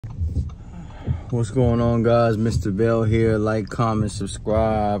What's going on, guys? Mr. Bell here. Like, comment,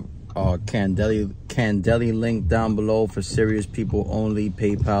 subscribe. Candeli link down below for serious people only.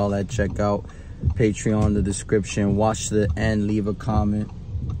 PayPal at checkout. Patreon in the description. Watch to the end. Leave a comment.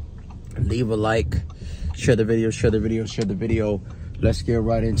 Leave a like. Share the video. Share the video. Share the video. Let's get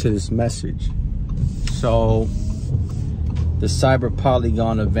right into this message. So, the Cyber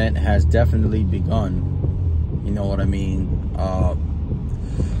Polygon event has definitely begun. You know what I mean?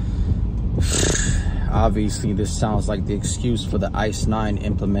 Obviously, this sounds like the excuse for the ICE 9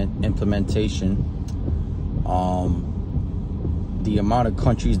 implementation. The amount of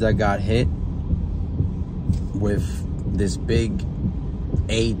countries that got hit with this big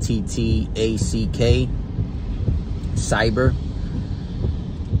ATTACK cyber,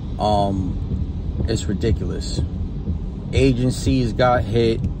 it's ridiculous. Agencies got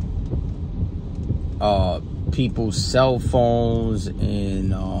hit, people's cell phones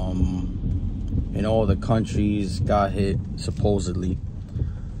in all the countries got hit, supposedly.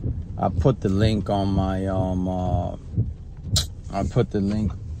 I put the link on my I put the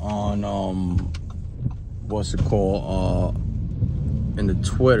link on what's it called, in the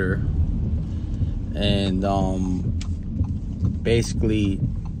Twitter, and basically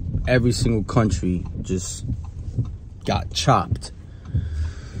every single country just got chopped.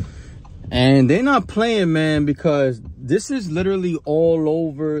 And they're not playing, man, because this is literally all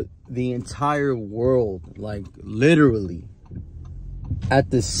over the entire world. Like, literally at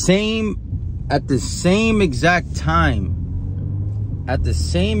the same exact time.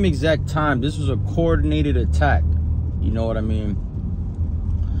 This was a coordinated attack. You know what I mean?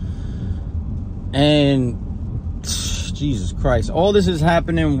 And Jesus Christ, all this is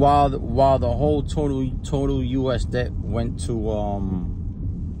happening while the whole total US debt went to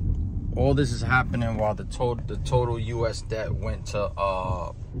all this is happening while the total US debt went to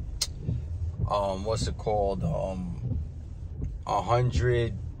what's it called,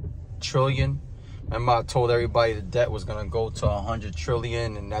 100 trillion. Remember, I told everybody the debt was gonna go to 100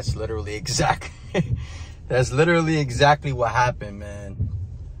 trillion, and that's literally exactly what happened, man.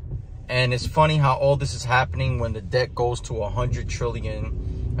 And it's funny how all this is happening when the debt goes to 100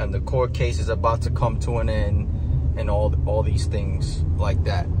 trillion and the court case is about to come to an end, and all these things like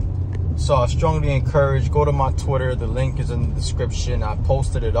that. So I strongly encourage, go to my Twitter. The link is in the description. I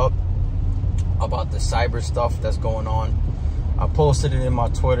posted it up about the cyber stuff that's going on. I posted it in my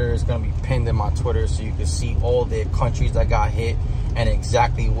Twitter. It's going to be pinned in my Twitter so you can see all the countries that got hit and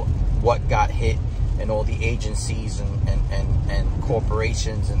exactly what got hit, and all the agencies and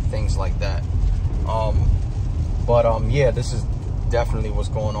corporations and things like that. Yeah, this is definitely what's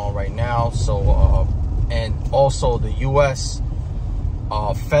going on right now. So and also the US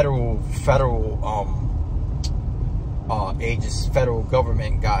federal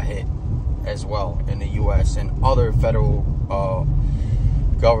government got hit as well in the US, and other federal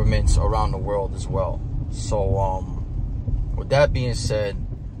governments around the world as well. So with that being said,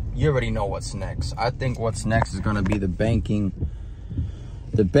 you already know what's next. I think what's next is going to be the banking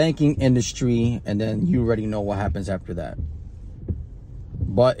industry, and then you already know what happens after that.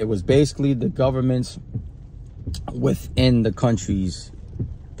 But it was basically the governments within the countries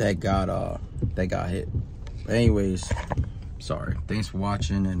that got hit. But anyways, sorry. Thanks for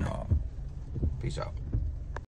watching, and peace out.